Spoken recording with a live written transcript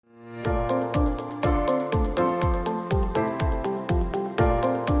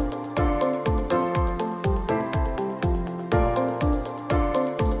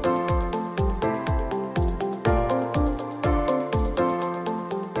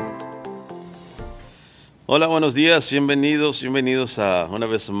Hola, buenos días, bienvenidos a una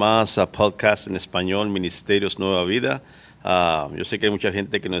vez más a podcast en español, Ministerios Nueva Vida. Yo sé que hay mucha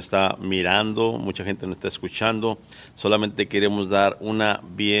gente que nos está mirando, mucha gente nos está escuchando. Solamente queremos dar una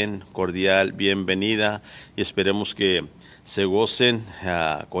bien cordial bienvenida y esperemos que se gocen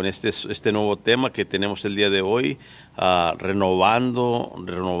con este nuevo tema que tenemos el día de hoy, renovando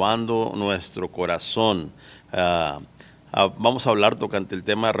nuestro corazón. Vamos a hablar tocante el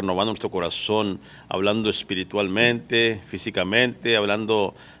tema renovando nuestro corazón, hablando espiritualmente, físicamente,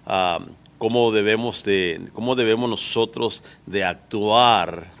 hablando cómo debemos nosotros de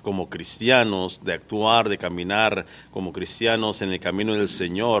actuar como cristianos, de caminar como cristianos en el camino del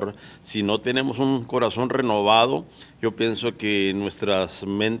Señor. Si no tenemos un corazón renovado, yo pienso que nuestras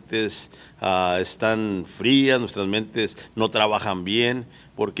mentes están frías, nuestras mentes no trabajan bien.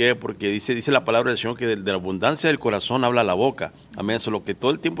 ¿Por qué? Porque dice la palabra del Señor que de la abundancia del corazón habla la boca. Amén. Solo que todo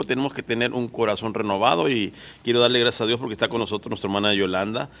el tiempo tenemos que tener un corazón renovado y quiero darle gracias a Dios porque está con nosotros nuestra hermana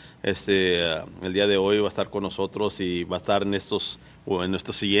Yolanda. El día de hoy va a estar con nosotros y va a estar en estos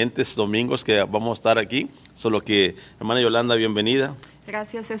siguientes domingos que vamos a estar aquí. Solo que, hermana Yolanda, bienvenida.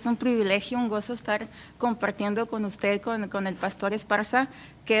 Gracias, es un privilegio, un gozo estar compartiendo con usted, con el pastor Esparza,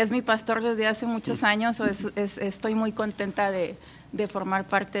 que es mi pastor desde hace muchos años. Estoy muy contenta de formar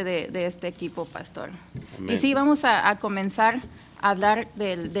parte de este equipo, pastor. Amén. Y sí, vamos a comenzar a hablar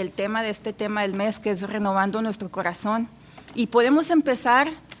del tema, de este tema del mes, que es renovando nuestro corazón. Y podemos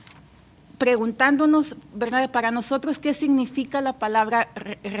empezar preguntándonos, ¿verdad?, para nosotros, ¿qué significa la palabra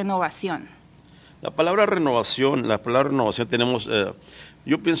renovación? La palabra renovación tenemos,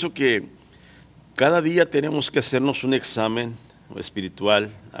 yo pienso que cada día tenemos que hacernos un examen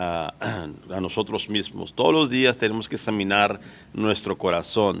espiritual a nosotros mismos. Todos los días tenemos que examinar nuestro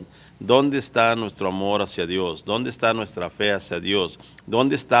corazón. ¿Dónde está nuestro amor hacia Dios? ¿Dónde está nuestra fe hacia Dios?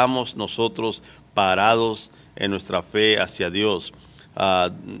 ¿Dónde estamos nosotros parados en nuestra fe hacia Dios?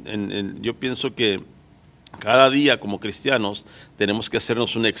 Yo pienso que cada día como cristianos tenemos que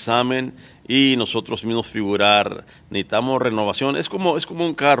hacernos un examen y nosotros mismos figurar. Necesitamos renovación. Es como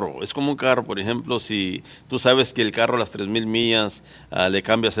un carro. Por ejemplo, si tú sabes que el carro a las 3,000 millas le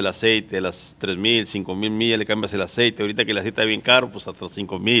cambias el aceite, a las 3,000, 5,000 millas le cambias el aceite. Ahorita que el aceite está bien caro, pues hasta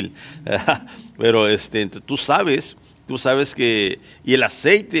 5,000. Pero tú sabes que, y el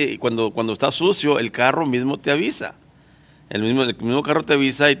aceite, cuando está sucio, el carro mismo te avisa. El mismo carro te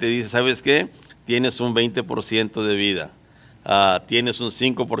avisa y te dice, ¿sabes qué? Tienes un 20% de vida, tienes un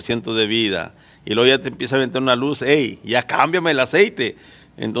 5% de vida, y luego ya te empieza a aventar una luz, hey, ya cámbiame el aceite.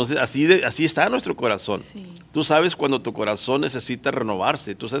 Entonces así está nuestro corazón. Sí. Tú sabes cuando tu corazón necesita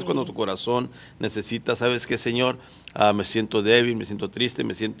renovarse, tú sabes cuando tu corazón necesita, ¿sabes qué, Señor? Me siento débil, me siento triste,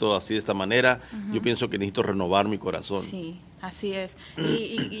 me siento así de esta manera. Uh-huh. Yo pienso que necesito renovar mi corazón. Sí, así es.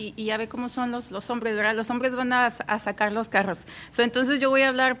 Y ya ve cómo son los hombres, ¿verdad? Los hombres van a sacar los carros. Entonces yo voy a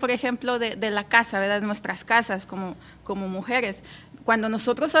hablar, por ejemplo, de la casa, ¿verdad? De nuestras casas como mujeres. Cuando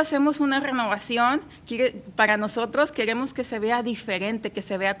nosotros hacemos una renovación, para nosotros queremos que se vea diferente, que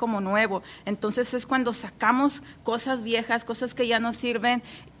se vea como nuevo. Entonces es cuando sacamos cosas viejas, cosas que ya no sirven,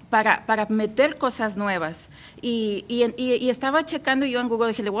 para meter cosas nuevas. Y estaba checando yo en Google,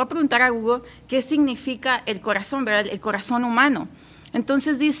 dije, le voy a preguntar a Google qué significa el corazón, ¿verdad? El corazón humano.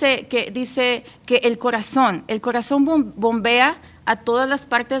 Entonces dice que el corazón bombea a todas las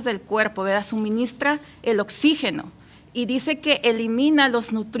partes del cuerpo, ¿verdad? Suministra el oxígeno. Y dice que elimina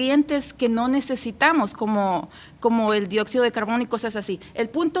los nutrientes que no necesitamos, como el dióxido de carbono y cosas así. El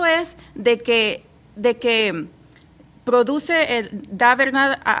punto es de que produce, da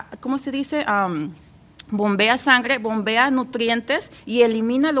verdad, ¿cómo se dice? Bombea sangre, bombea nutrientes y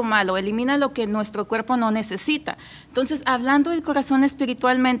elimina lo malo, elimina lo que nuestro cuerpo no necesita. Entonces, hablando del corazón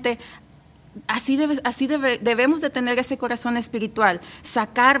espiritualmente, debemos de tener ese corazón espiritual,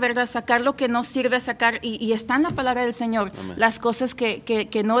 sacar, ¿verdad? Sacar lo que no sirve, sacar, y está en la palabra del Señor. Amén. Las cosas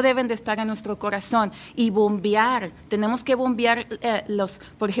que no deben de estar en nuestro corazón, y bombear, tenemos que bombear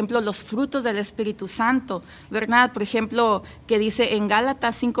por ejemplo, los frutos del Espíritu Santo, ¿verdad? Por ejemplo, que dice en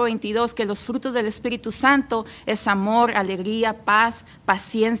Gálatas 5:22 que los frutos del Espíritu Santo es amor, alegría, paz,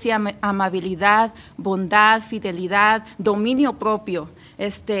 paciencia, amabilidad, bondad, fidelidad, dominio propio.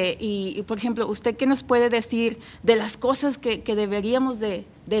 Y por ejemplo, ¿usted qué nos puede decir de las cosas que deberíamos de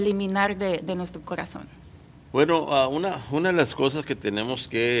eliminar de nuestro corazón? Bueno, una de las cosas que tenemos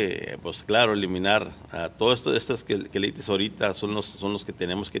que, pues claro, eliminar, todo esto, estas que leíste ahorita son los que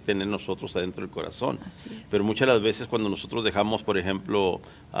tenemos que tener nosotros adentro del corazón. Así es. Pero muchas de las veces cuando nosotros dejamos, por ejemplo,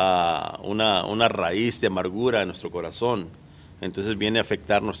 una raíz de amargura en nuestro corazón, entonces viene a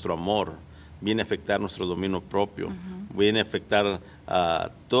afectar nuestro amor, viene a afectar nuestro dominio propio. Uh-huh. viene a afectar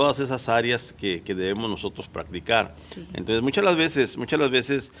a todas esas áreas que debemos nosotros practicar. Sí. Entonces, muchas las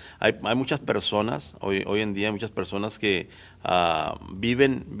veces hay muchas personas, hoy en día hay muchas personas que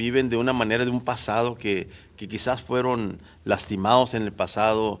viven de una manera, de un pasado que quizás fueron lastimados en el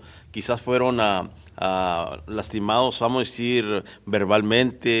pasado, quizás fueron lastimados, vamos a decir,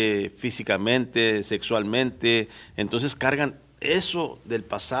 verbalmente, físicamente, sexualmente. Entonces cargan eso del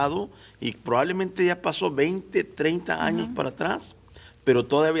pasado y probablemente ya pasó 20, 30 años para atrás, pero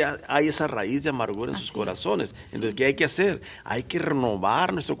todavía hay esa raíz de amargura en sus corazones. Entonces, ¿qué hay que hacer? Hay que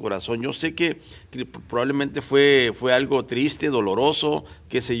renovar nuestro corazón. Yo sé que probablemente fue algo triste, doloroso,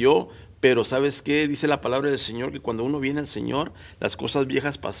 qué sé yo, pero ¿sabes qué? Dice la palabra del Señor que cuando uno viene al Señor, las cosas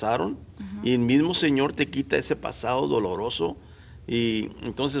viejas pasaron y el mismo Señor te quita ese pasado doloroso. Y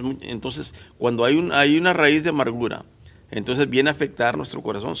entonces cuando hay una raíz de amargura, entonces viene a afectar nuestro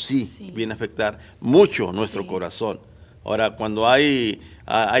corazón. Sí, viene a afectar mucho nuestro corazón. Ahora, cuando hay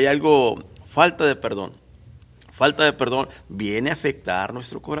algo, falta de perdón, viene a afectar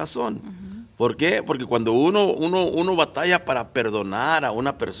nuestro corazón. ¿Por qué? Porque cuando uno batalla para perdonar a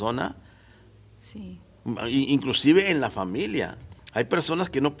una persona, inclusive en la familia, hay personas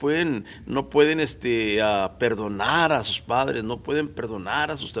que no pueden perdonar a sus padres, no pueden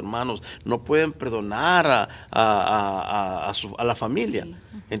perdonar a sus hermanos, no pueden perdonar a la familia.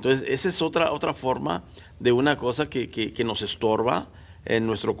 Entonces, esa es otra forma de una cosa que nos estorba en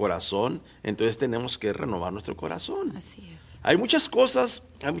nuestro corazón. Entonces tenemos que renovar nuestro corazón. Así es. Hay muchas cosas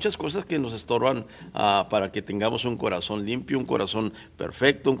que nos estorban para que tengamos un corazón limpio, un corazón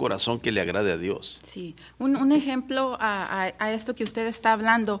perfecto, un corazón que le agrade a Dios. Sí, un ejemplo a esto que usted está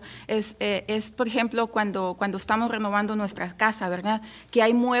hablando es por ejemplo, cuando estamos renovando nuestra casa, ¿verdad? Que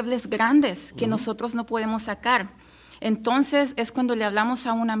hay muebles grandes que nosotros no podemos sacar. Entonces es cuando le hablamos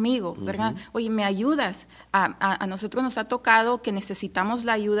a un amigo, ¿verdad? Oye, ¿me ayudas? A nosotros nos ha tocado que necesitamos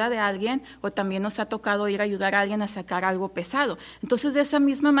la ayuda de alguien, o también nos ha tocado ir a ayudar a alguien a sacar algo pesado. Entonces, de esa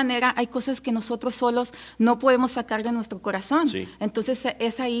misma manera, hay cosas que nosotros solos no podemos sacar de nuestro corazón. Sí. Entonces,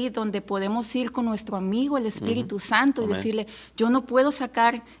 es ahí donde podemos ir con nuestro amigo, el Espíritu Santo, y decirle, yo no puedo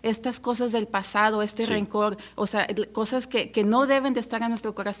sacar estas cosas del pasado, rencor, o sea, cosas que no deben de estar en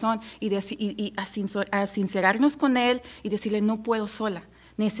nuestro corazón, y a sincerarnos con Él, y decirle, no puedo sola,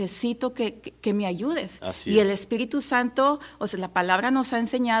 necesito que me ayudes. Así es. El Espíritu Santo, o sea, la palabra nos ha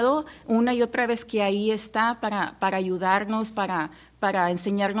enseñado una y otra vez que ahí está para ayudarnos, para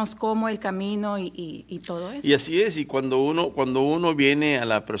enseñarnos cómo, el camino y todo eso. Y así es, y cuando uno viene a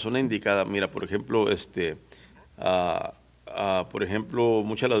la persona indicada, mira, por ejemplo,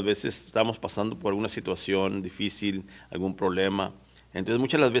 muchas de las veces estamos pasando por alguna situación difícil, algún problema. Entonces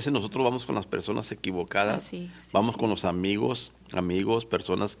muchas de las veces nosotros vamos con las personas equivocadas, vamos con los amigos,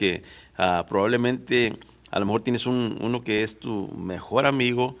 personas que probablemente a lo mejor tienes uno que es tu mejor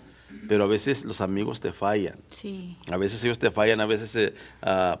amigo, pero a veces los amigos te fallan. Sí. A veces ellos te fallan, a veces,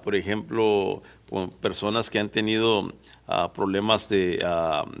 por ejemplo, con personas que han tenido problemas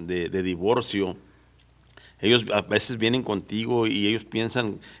de divorcio. Ellos a veces vienen contigo y ellos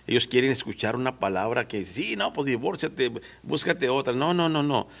quieren escuchar una palabra que sí, no, pues divórciate, búscate otra. No.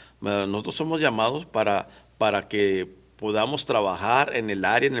 Nosotros somos llamados para que podamos trabajar en el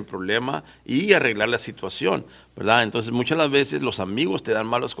área, en el problema y arreglar la situación, ¿verdad? Entonces muchas de las veces los amigos te dan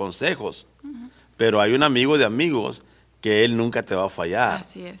malos consejos, pero hay un amigo de amigos que él nunca te va a fallar.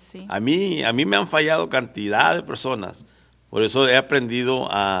 Así es, sí. A mí me han fallado cantidad de personas. Por eso he aprendido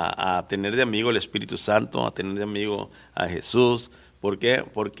a tener de amigo el Espíritu Santo, a tener de amigo a Jesús. ¿Por qué?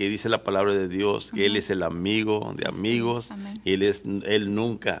 Porque dice la palabra de Dios que Él es el amigo de amigos, y Él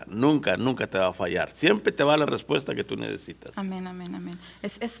nunca te va a fallar. Siempre te va a dar la respuesta que tú necesitas. Amén.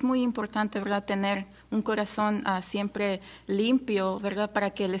 Es muy importante, ¿verdad?, tener un corazón siempre limpio, ¿verdad?, para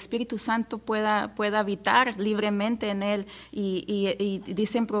que el Espíritu Santo pueda habitar libremente en él. Y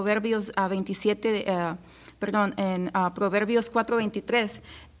dice en Proverbios 27, en Proverbios 4:23,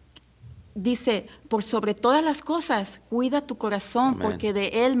 dice, por sobre todas las cosas, cuida tu corazón, porque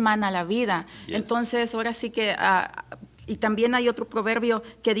de él mana la vida. Yes. Entonces, ahora sí que, y también hay otro proverbio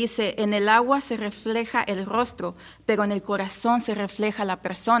que dice, en el agua se refleja el rostro, pero en el corazón se refleja la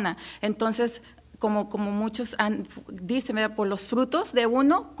persona. Entonces, como muchos dicen, ¿verdad?, por los frutos de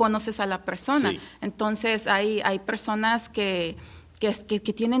uno conoces a la persona. Sí. Entonces, hay personas que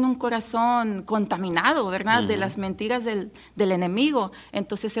tienen un corazón contaminado, ¿verdad?, de las mentiras del enemigo.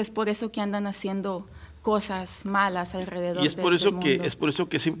 Entonces es por eso que andan haciendo cosas malas alrededor. Y es por eso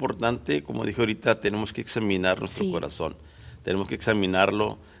que es importante, como dije ahorita, tenemos que examinar nuestro corazón. Tenemos que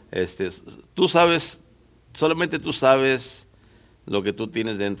examinarlo. Solamente tú sabes lo que tú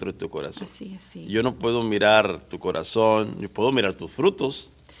tienes dentro de tu corazón. Así es, sí. Yo no puedo mirar tu corazón, yo puedo mirar tus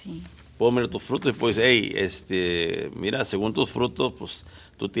frutos. Sí. Puedo mirar tus frutos y pues, mira, según tus frutos, pues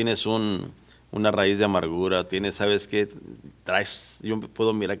tú tienes una raíz de amargura, sabes que yo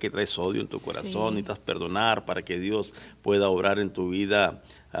puedo mirar que traes odio en tu corazón, necesitas perdonar para que Dios pueda obrar en tu vida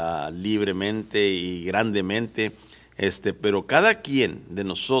libremente y grandemente. Pero cada quien de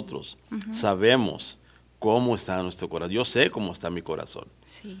nosotros sabemos cómo está nuestro corazón. Yo sé cómo está mi corazón.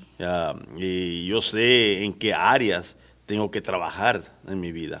 Sí. Y yo sé en qué áreas tengo que trabajar en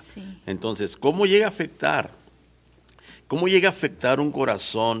mi vida. Sí. Entonces, ¿cómo llega a afectar? ¿Cómo llega a afectar un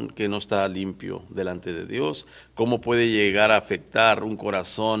corazón que no está limpio delante de Dios? ¿Cómo puede llegar a afectar un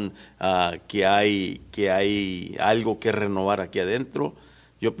corazón que hay algo que renovar aquí adentro?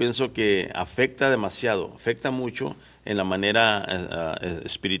 Yo pienso que afecta demasiado, afecta mucho en la manera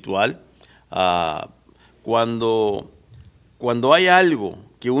espiritual. Cuando hay algo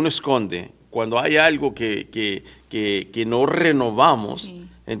que uno esconde, cuando hay algo que no renovamos, sí,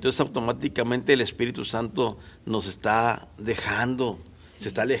 entonces automáticamente el Espíritu Santo nos está dejando, sí, se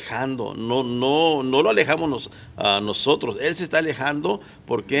está alejando. No lo alejamos nosotros, Él se está alejando.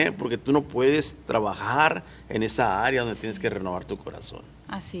 ¿Por qué? Porque tú no puedes trabajar en esa área donde tienes que renovar tu corazón.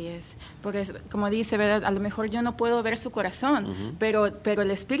 Así es, porque como dice, ¿verdad? A lo mejor yo no puedo ver su corazón, pero el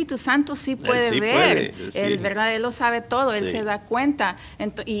Espíritu Santo sí puede ver, él, ¿verdad? Él lo sabe todo, Él se da cuenta,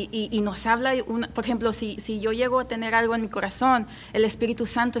 y nos habla, por ejemplo, si yo llego a tener algo en mi corazón, el Espíritu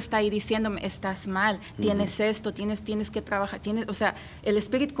Santo está ahí diciéndome, estás mal, tienes esto, tienes que trabajar, o sea, el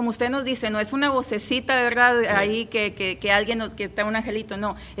Espíritu, como usted nos dice, no es una vocecita, ¿verdad? Ahí que alguien que está un angelito,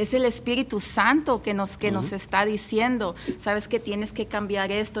 no, es el Espíritu Santo que nos está diciendo, sabes que tienes que cambiar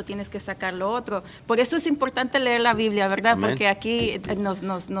esto, tienes que sacar lo otro. Por eso es importante leer la Biblia, ¿verdad? Amén. Porque aquí nos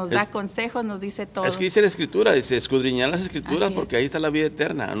da consejos, nos dice todo. Es que dice la Escritura, dice escudriñar las Escrituras porque ahí está la vida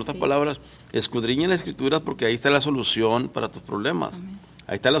eterna. En otras palabras, escudriña las Escrituras porque ahí está la solución para tus problemas. Amén.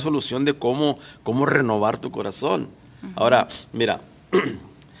 Ahí está la solución de cómo renovar tu corazón. Ahora, mira,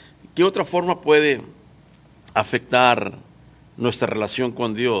 ¿qué otra forma puede afectar nuestra relación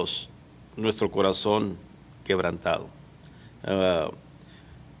con Dios, nuestro corazón quebrantado?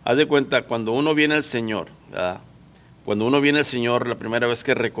 Haz de cuenta, cuando uno viene al Señor, ¿verdad? Cuando uno viene al Señor, la primera vez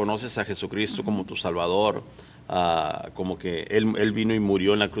que reconoces a Jesucristo como tu Salvador, como que Él vino y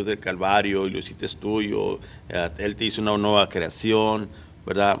murió en la cruz del Calvario y lo hiciste tuyo, Él te hizo una nueva creación,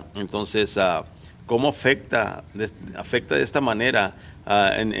 ¿verdad? Entonces, ¿cómo afecta de esta manera?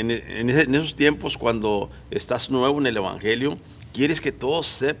 En esos tiempos cuando estás nuevo en el Evangelio, quieres que todos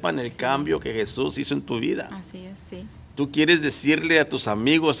sepan el cambio que Jesús hizo en tu vida. Así es, sí. Tú quieres decirle a tus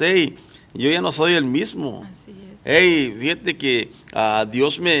amigos, hey, yo ya no soy el mismo. Así es. Hey, fíjate que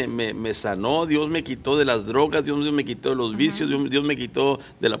Dios me sanó, Dios me quitó de las drogas, Dios me quitó de los vicios, Dios me quitó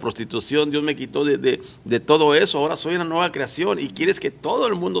de la prostitución, Dios me quitó de todo eso. Ahora soy una nueva creación y quieres que todo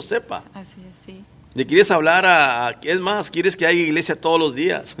el mundo sepa. Así es, sí. Le quieres hablar es más, quieres que haya iglesia todos los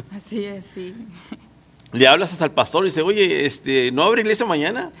días. Así es, sí. Le hablas hasta al pastor y dice, oye, ¿no abre iglesia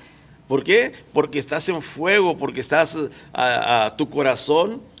mañana? ¿Por qué? Porque estás en fuego, porque tu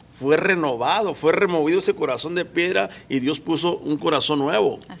corazón fue renovado, fue removido ese corazón de piedra y Dios puso un corazón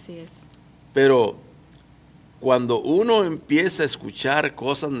nuevo. Así es. Pero cuando uno empieza a escuchar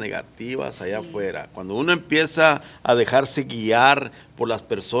cosas negativas allá afuera, cuando uno empieza a dejarse guiar por las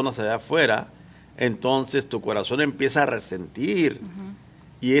personas allá afuera, entonces tu corazón empieza a resentir.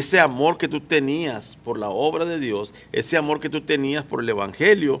 Y ese amor que tú tenías por la obra de Dios, ese amor que tú tenías por el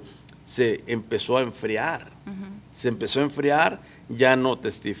Evangelio, se empezó a enfriar. Se empezó a enfriar, ya no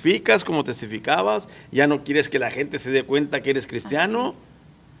testificas como testificabas, ya no quieres que la gente se dé cuenta que eres cristiano,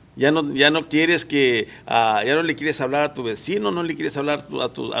 ya no quieres ya no le quieres hablar a tu vecino, no le quieres hablar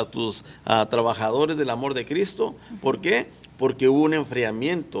a tus trabajadores del amor de Cristo. ¿Por qué? Porque hubo un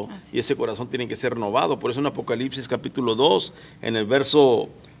enfriamiento y ese corazón tiene que ser renovado. Por eso en Apocalipsis capítulo 2, en el verso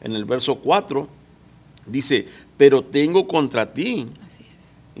 4, dice, pero tengo contra ti,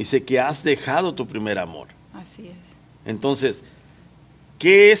 dice que has dejado tu primer amor. Así es. Entonces,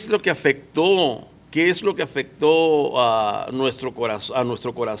 ¿qué es lo que afectó? ¿Qué es lo que afectó a nuestro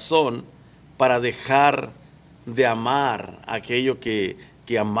corazón para dejar de amar aquello que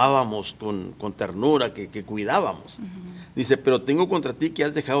amábamos con ternura, que cuidábamos? Dice, pero tengo contra ti que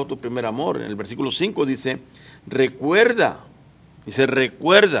has dejado tu primer amor. En el versículo 5 dice, recuerda,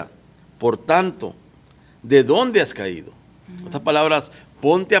 por tanto, ¿de dónde has caído? En otras palabras,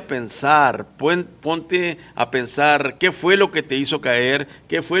 ponte a pensar qué fue lo que te hizo caer,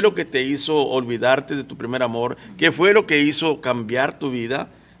 qué fue lo que te hizo olvidarte de tu primer amor, qué fue lo que hizo cambiar tu vida.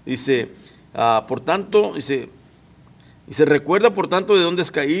 Dice, por tanto, dice, Dice, recuerda por tanto de dónde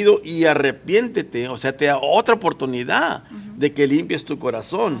has caído y arrepiéntete, o sea, te da otra oportunidad de que limpies tu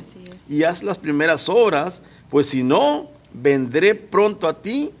corazón y haz las primeras obras, pues si no, vendré pronto a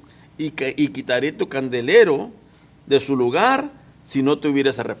ti y quitaré tu candelero de su lugar si no te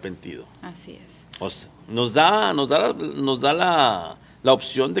hubieras arrepentido. Así es. O sea, nos da la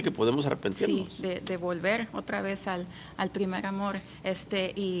opción de que podemos arrepentirnos. Sí, de volver otra vez al primer amor.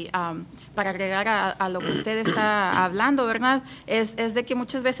 Para agregar a lo que usted está hablando, ¿verdad? Es de que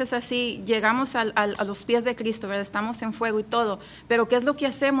muchas veces así llegamos a los pies de Cristo, ¿verdad? Estamos en fuego y todo, pero ¿qué es lo que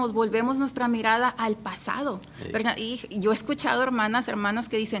hacemos? Volvemos nuestra mirada al pasado, ¿verdad? Y yo he escuchado hermanos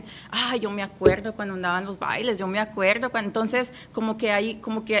que dicen, yo me acuerdo cuando andaban los bailes, yo me acuerdo cuando... Entonces, como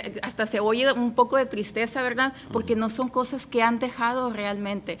que hasta se oye un poco de tristeza, ¿verdad? Porque no son cosas que han dejado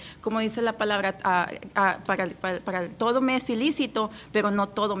realmente, como dice la palabra, para todo me es ilícito, pero no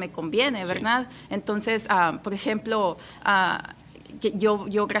todo me conviene, ¿verdad? Sí. Entonces, por ejemplo, que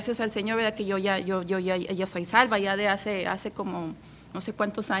yo gracias al Señor, ¿verdad? Que yo ya soy salva ya de hace como no sé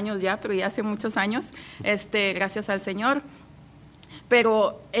cuántos años ya, pero ya hace muchos años, gracias al Señor.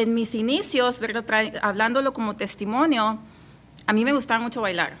 Pero en mis inicios, ¿verdad? Hablándolo como testimonio, a mí me gustaba mucho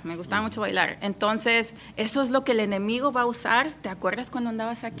bailar. Entonces, eso es lo que el enemigo va a usar. ¿Te acuerdas cuando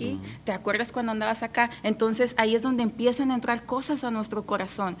andabas aquí? ¿Te acuerdas cuando andabas acá? Entonces, ahí es donde empiezan a entrar cosas a nuestro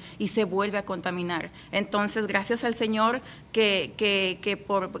corazón y se vuelve a contaminar. Entonces, gracias al Señor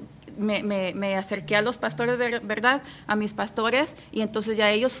me acerqué a los pastores, ¿verdad? A mis pastores, y entonces ya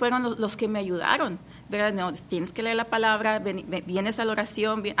ellos fueron los que me ayudaron, ¿verdad? No, tienes que leer la palabra, vienes a la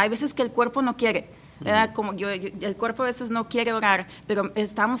oración. Hay veces que el cuerpo no quiere. Como el cuerpo a veces no quiere orar, pero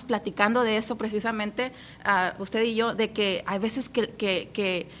estamos platicando de eso precisamente, usted y yo, de que hay veces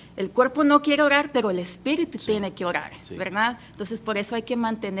que el cuerpo no quiere orar, pero el espíritu tiene que orar, ¿verdad? Entonces, por eso hay que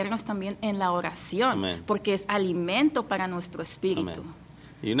mantenernos también en la oración, porque es alimento para nuestro espíritu. Amén.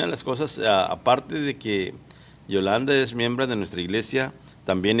 Y una de las cosas, aparte de que Yolanda es miembro de nuestra iglesia,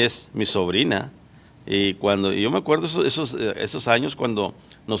 también es mi sobrina. Y yo me acuerdo esos años cuando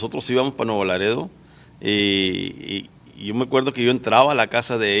nosotros íbamos para Nuevo Laredo, y yo me acuerdo que yo entraba a la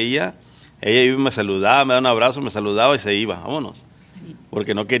casa de ella iba y me saludaba, me daba un abrazo, me saludaba y se iba, vámonos. Sí.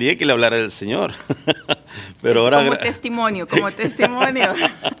 Porque no quería que le hablara del Señor. Pero ahora, como testimonio.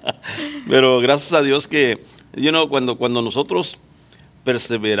 Pero gracias a Dios que, cuando nosotros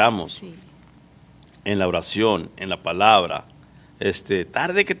perseveramos en la oración, en la palabra,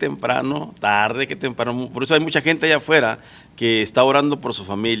 tarde que temprano, por eso hay mucha gente allá afuera que está orando por su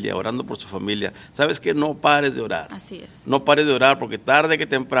familia. ¿Sabes qué? No pares de orar. Así es. No pares de orar, porque tarde que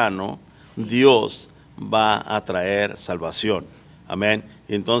temprano Dios va a traer salvación. Amén.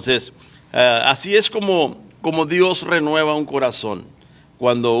 Entonces, así es como Dios renueva un corazón.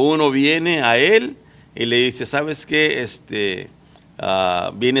 Cuando uno viene a Él y le dice, ¿sabes qué?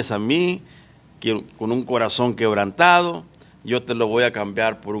 Vienes a mí con un corazón quebrantado, yo te lo voy a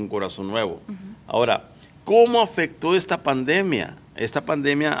cambiar por un corazón nuevo. Ahora, ¿cómo afectó esta pandemia? Esta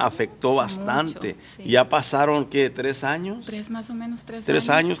pandemia afectó bastante. Mucho, Ya pasaron, ¿qué? ¿3 años? Más o menos 3 años. 3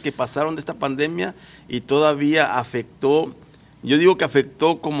 años que pasaron de esta pandemia y todavía afectó. Yo digo que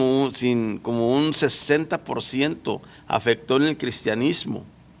afectó como un 60% afectó en el cristianismo.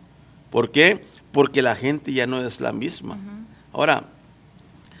 ¿Por qué? Porque la gente ya no es la misma. Ahora,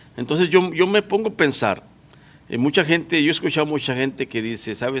 entonces yo me pongo a pensar, mucha gente, yo he escuchado mucha gente que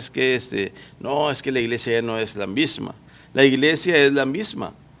dice, ¿sabes qué? No, es que la iglesia ya no es la misma. La iglesia es la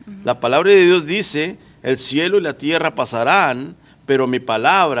misma. La palabra de Dios dice, el cielo y la tierra pasarán, pero mi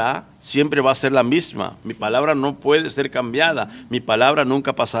palabra siempre va a ser la misma. Mi palabra no puede ser cambiada. Mi palabra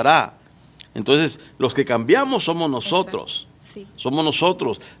nunca pasará. Entonces, los que cambiamos somos nosotros. Somos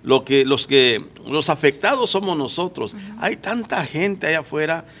nosotros. Los afectados somos nosotros. Hay tanta gente allá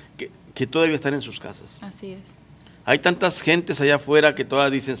afuera que todavía están en sus casas. Así es. Hay tantas gentes allá afuera que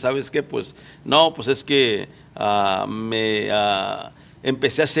todavía dicen, ¿sabes qué? Pues no, pues es que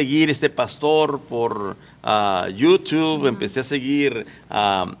empecé a seguir este pastor por YouTube, empecé a seguir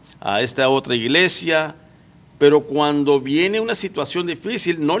a esta otra iglesia, pero cuando viene una situación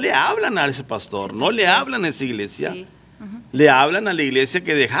difícil, no le hablan a ese pastor, no le hablan a esa iglesia, le hablan a la iglesia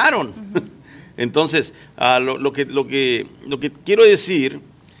que dejaron. Entonces, lo que quiero decir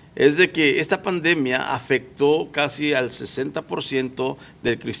es de que esta pandemia afectó casi al 60%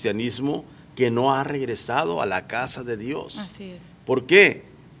 del cristianismo que no ha regresado a la casa de Dios. Así es. ¿Por qué?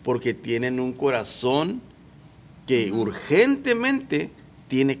 Porque tienen un corazón que urgentemente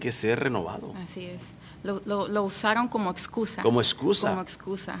tiene que ser renovado. Así es. Lo usaron como excusa. Como excusa. Ajá.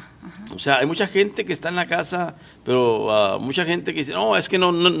 O sea, hay mucha gente que está en la casa, pero mucha gente que dice, no, es que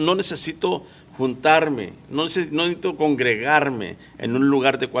no necesito juntarme, no necesito congregarme en un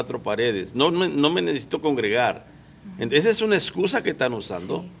lugar de 4 paredes, no me necesito congregar. Esa es una excusa que están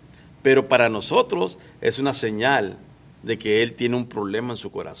usando, pero para nosotros es una señal de que él tiene un problema en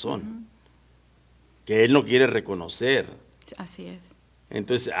su corazón, que él no quiere reconocer. Así es.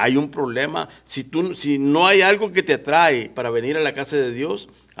 Entonces hay un problema. Si no hay algo que te atrae para venir a la casa de Dios,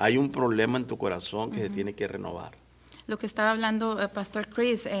 hay un problema en tu corazón que se tiene que renovar. Lo que estaba hablando Pastor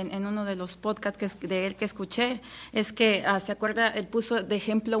Chris en uno de los podcasts de él que escuché, es que, ¿se acuerda? Él puso de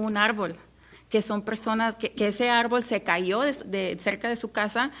ejemplo un árbol, que son personas, que ese árbol se cayó de cerca de su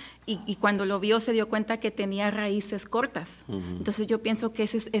casa y cuando lo vio se dio cuenta que tenía raíces cortas. Entonces yo pienso que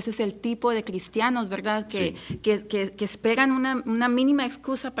ese es el tipo de cristianos, ¿verdad? Que esperan una mínima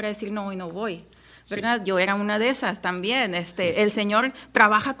excusa para decir no, hoy no voy. ¿Verdad? Sí. Yo era una de esas también. El Señor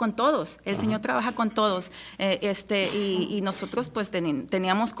trabaja con todos. El Señor trabaja con todos. Y nosotros pues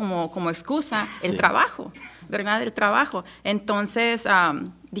teníamos como excusa el trabajo, ¿verdad? El trabajo. Entonces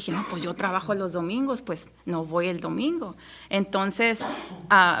dije, no, pues yo trabajo los domingos, pues no voy el domingo. Entonces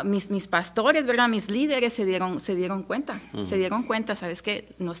mis pastores, ¿verdad? Mis líderes se dieron cuenta. Se dieron cuenta, ¿sabes qué?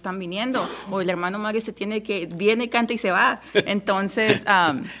 No están viniendo. O el hermano Mario viene, canta y se va.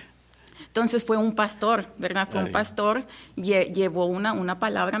 Entonces fue un pastor, ¿verdad? Fue un pastor, llevó una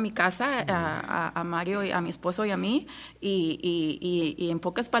palabra a mi casa, a Mario, a mi esposo y a mí, y en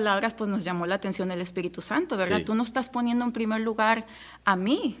pocas palabras pues nos llamó la atención el Espíritu Santo, ¿verdad? Sí. Tú no estás poniendo en primer lugar a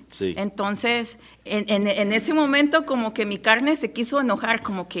mí. Sí. Entonces, en ese momento como que mi carne se quiso enojar,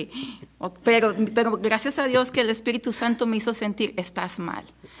 como que, pero gracias a Dios que el Espíritu Santo me hizo sentir, estás mal,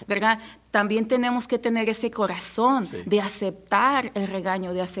 ¿verdad? También tenemos que tener ese corazón de aceptar el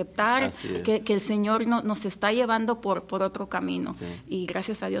regaño, de aceptar que el Señor nos está llevando por otro camino. Sí. Y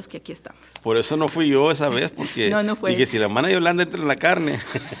gracias a Dios que aquí estamos. Por eso no fui yo esa vez, porque no fue. Dije, si la hermana Yolanda entra en la carne.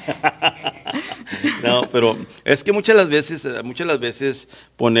 No, pero es que muchas de las veces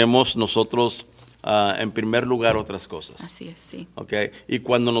ponemos nosotros en primer lugar otras cosas. Así es, sí. Okay. Y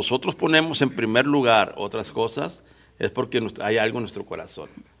cuando nosotros ponemos en primer lugar otras cosas, es porque hay algo en nuestro corazón.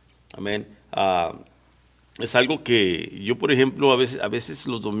 Amén. Es algo que yo, por ejemplo, a veces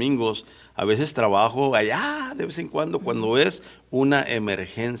los domingos, a veces trabajo allá de vez en cuando es una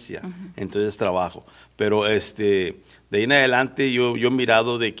emergencia, entonces trabajo. Pero de ahí en adelante yo he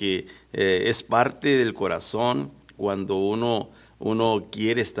mirado de que es parte del corazón cuando uno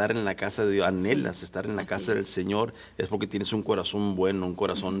quiere estar en la casa de Dios, anhelas estar en la casa del Señor, es porque tienes un corazón bueno, un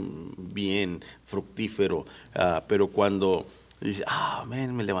corazón bien, fructífero, pero cuando dice,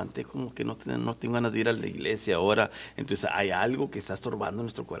 me levanté como que no tengo ganas de ir a la iglesia ahora. Entonces hay algo que está estorbando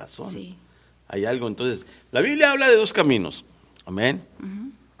nuestro corazón. Sí. Hay algo. Entonces, la Biblia habla de 2 caminos. Amén.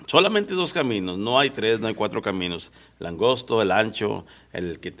 Solamente 2 caminos. No hay 3, no hay 4 caminos. El angosto, el ancho,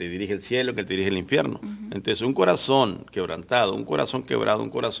 el que te dirige al cielo, el que te dirige al infierno. Entonces, un corazón quebrantado, un corazón quebrado, un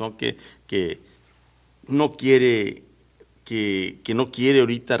corazón que no quiere... Que no quiere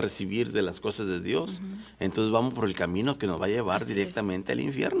ahorita recibir de las cosas de Dios, entonces vamos por el camino que nos va a llevar directamente al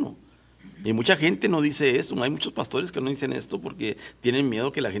infierno. Y mucha gente no dice esto, hay muchos pastores que no dicen esto porque tienen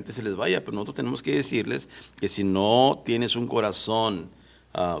miedo que la gente se les vaya, pero nosotros tenemos que decirles que si no tienes un corazón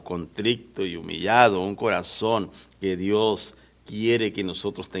contrito y humillado, un corazón que Dios quiere que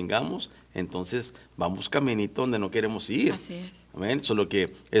nosotros tengamos, entonces vamos caminito donde no queremos ir. Así es. Amén. Solo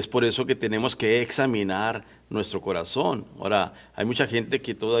que es por eso que tenemos que examinar nuestro corazón. Ahora, hay mucha gente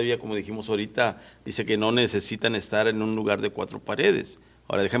que todavía, como dijimos ahorita, dice que no necesitan estar en un lugar de 4 paredes.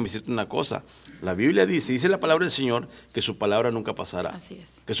 Ahora, déjame decirte una cosa. La Biblia dice la palabra del Señor, que su palabra nunca pasará. Así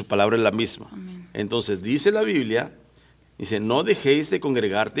es. Que su palabra es la misma. Amén. Entonces, dice la Biblia, dice, no dejéis de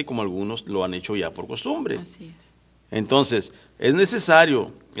congregarte como algunos lo han hecho ya por costumbre. Así es. Entonces, ¿es necesario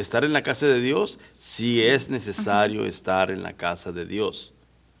estar en la casa de Dios? Sí, es necesario estar en la casa de Dios.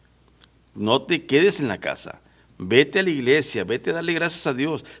 No te quedes en la casa. Vete a la iglesia, vete a darle gracias a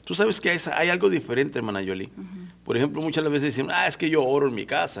Dios. Tú sabes que hay algo diferente, hermana Yoli. Por ejemplo, muchas veces dicen, es que yo oro en mi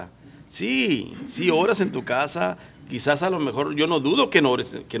casa. Sí, oras en tu casa. Quizás a lo mejor, yo no dudo que no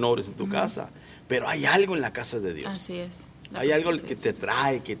ores en tu casa. Pero hay algo en la casa de Dios. Así es. Hay algo que te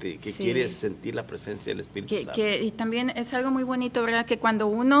trae, que quieres sentir la presencia del Espíritu Santo. Y también es algo muy bonito, ¿verdad? Que cuando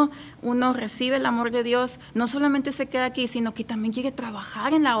uno recibe el amor de Dios, no solamente se queda aquí, sino que también quiere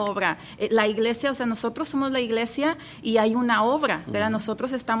trabajar en la obra. La iglesia, o sea, nosotros somos la iglesia y hay una obra, ¿verdad?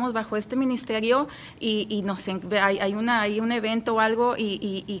 Nosotros estamos bajo este ministerio y hay un evento o algo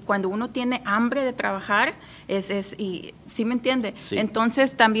y cuando uno tiene hambre de trabajar, ¿sí me entiende? Sí.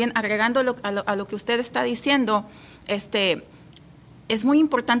 Entonces, también agregando a lo que usted está diciendo, es muy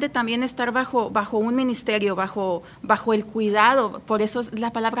importante también estar bajo un ministerio, bajo el cuidado. Por eso es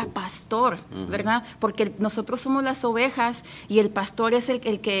la palabra pastor, ¿verdad? Porque nosotros somos las ovejas y el pastor es el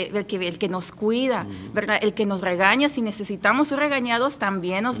que nos cuida, ¿verdad? El que nos regaña. Si necesitamos ser regañados,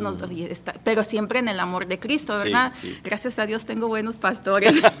 también pero siempre en el amor de Cristo, ¿verdad? Sí. Gracias a Dios tengo buenos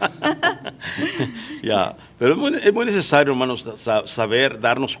pastores. Pero es muy necesario, hermanos, saber,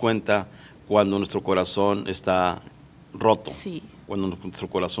 darnos cuenta cuando nuestro corazón está roto, cuando nuestro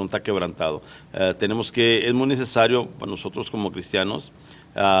corazón está quebrantado. Es muy necesario para nosotros como cristianos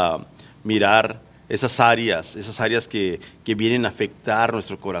mirar esas áreas que vienen a afectar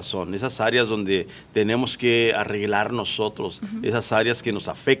nuestro corazón, esas áreas donde tenemos que arreglar nosotros, esas áreas que nos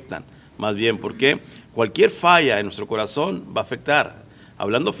afectan, más bien, porque cualquier falla en nuestro corazón va a afectar.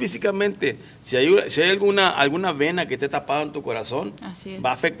 Hablando físicamente, si hay alguna vena que esté tapada en tu corazón,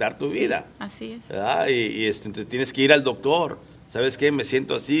 va a afectar tu vida. Así es. ¿Verdad? Y tienes que ir al doctor. ¿Sabes qué? Me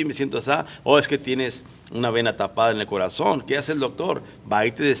siento así, me siento así. O es que tienes una vena tapada en el corazón. ¿Qué hace el doctor? Va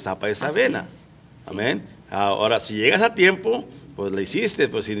y te destapa esa vena. Sí. Amén. Ahora, si llegas a tiempo, pues la hiciste.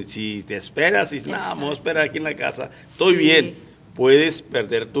 Pues si te esperas y dices, vamos a esperar aquí en la casa, estoy bien, puedes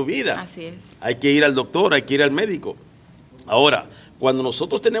perder tu vida. Así es. Hay que ir al doctor, hay que ir al médico. Ahora, cuando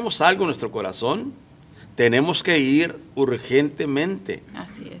nosotros tenemos algo en nuestro corazón, tenemos que ir urgentemente.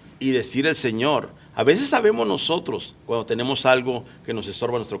 Así es. Y decir al Señor. A veces sabemos nosotros cuando tenemos algo que nos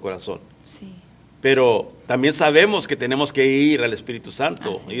estorba en nuestro corazón. Sí. Pero también sabemos que tenemos que ir al Espíritu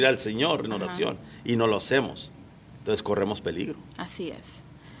Santo, ir al Señor en oración. Y no lo hacemos. Entonces corremos peligro. Así es.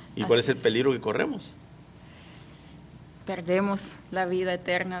 ¿Y cuál es el peligro que corremos? Perdemos la vida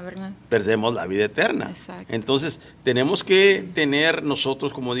eterna, ¿verdad? Perdemos la vida eterna. Exacto. Entonces, tenemos que tener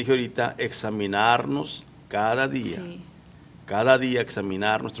nosotros, como dije ahorita, examinarnos cada día. Sí. Cada día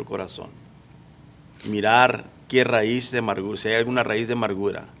examinar nuestro corazón. Mirar qué raíz de amargura, si hay alguna raíz de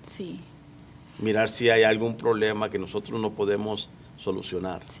amargura. Sí. Mirar si hay algún problema que nosotros no podemos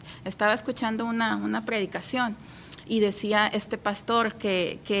solucionar. Sí. Estaba escuchando una predicación. Y decía este pastor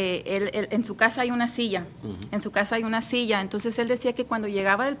que él en su casa hay una silla, en su casa hay una silla. Entonces él decía que cuando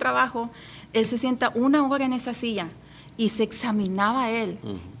llegaba del trabajo, él se sienta 1 hora en esa silla y se examinaba él,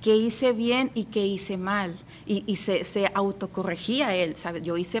 qué hice bien y qué hice mal. Y se autocorregía él, ¿sabe?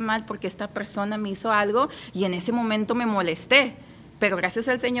 Yo hice mal porque esta persona me hizo algo y en ese momento me molesté. Pero gracias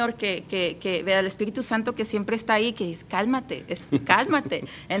al Señor que ve al Espíritu Santo que siempre está ahí, que dice, cálmate.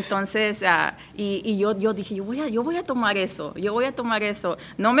 Entonces, y yo dije, yo voy a tomar eso.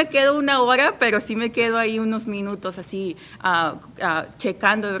 No me quedo 1 hora, pero sí me quedo ahí unos minutos así,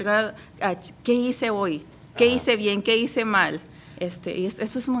 checando, ¿verdad? ¿Qué hice hoy? ¿Qué hice bien? ¿Qué hice mal? Y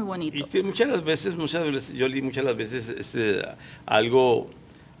eso es muy bonito. Y muchas de las veces es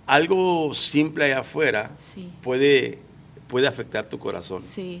algo simple allá afuera puede afectar tu corazón.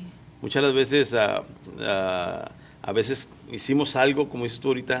 Sí. Muchas de las veces, a veces hicimos algo, como dices tú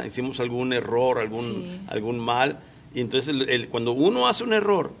ahorita, hicimos algún error, algún mal, y entonces cuando uno hace un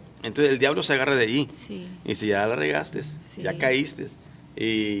error, entonces el diablo se agarra de ahí. Sí. Y dice, ya la regaste, ya caíste.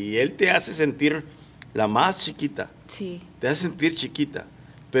 Y él te hace sentir la más chiquita. Sí. Te hace sentir chiquita.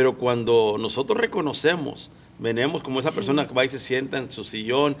 Pero cuando nosotros reconocemos, venimos como esa persona que va y se sienta en su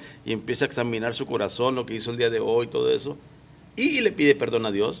sillón y empieza a examinar su corazón, lo que hizo el día de hoy, todo eso, y le pide perdón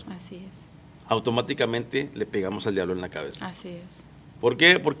a Dios. Así es. Automáticamente le pegamos al diablo en la cabeza. Así es. ¿Por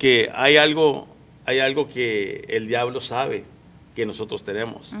qué? Porque hay algo que el diablo sabe que nosotros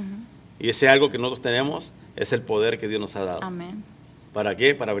tenemos. Y ese algo que nosotros tenemos es el poder que Dios nos ha dado. Amén. ¿Para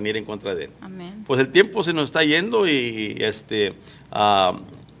qué? Para venir en contra de él. Amén. Pues el tiempo se nos está yendo y este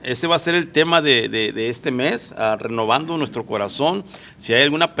va a ser el tema de este mes, renovando nuestro corazón. Si hay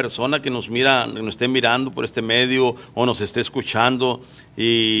alguna persona que nos esté mirando por este medio o nos esté escuchando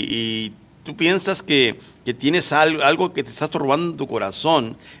y tú piensas que tienes algo que te está estorbando en tu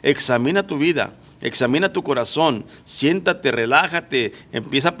corazón, examina tu vida. Examina tu corazón, siéntate, relájate,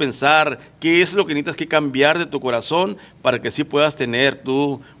 empieza a pensar qué es lo que necesitas que cambiar de tu corazón para que así puedas tener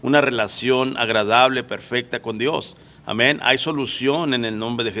tú una relación agradable, perfecta con Dios. Amén. Hay solución en el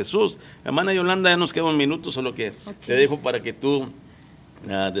nombre de Jesús. Hermana Yolanda, ya nos queda un minuto, solo que te dejo para que tú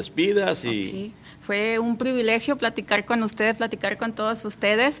despidas y... Fue un privilegio platicar con ustedes, platicar con todos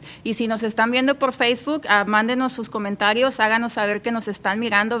ustedes. Y si nos están viendo por Facebook, mándenos sus comentarios, háganos saber que nos están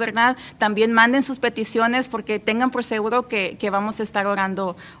mirando, ¿verdad? También manden sus peticiones porque tengan por seguro que vamos a estar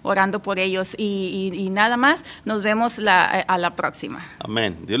orando por ellos. Y nada más, nos vemos a la próxima.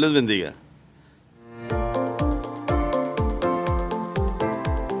 Amén. Dios les bendiga.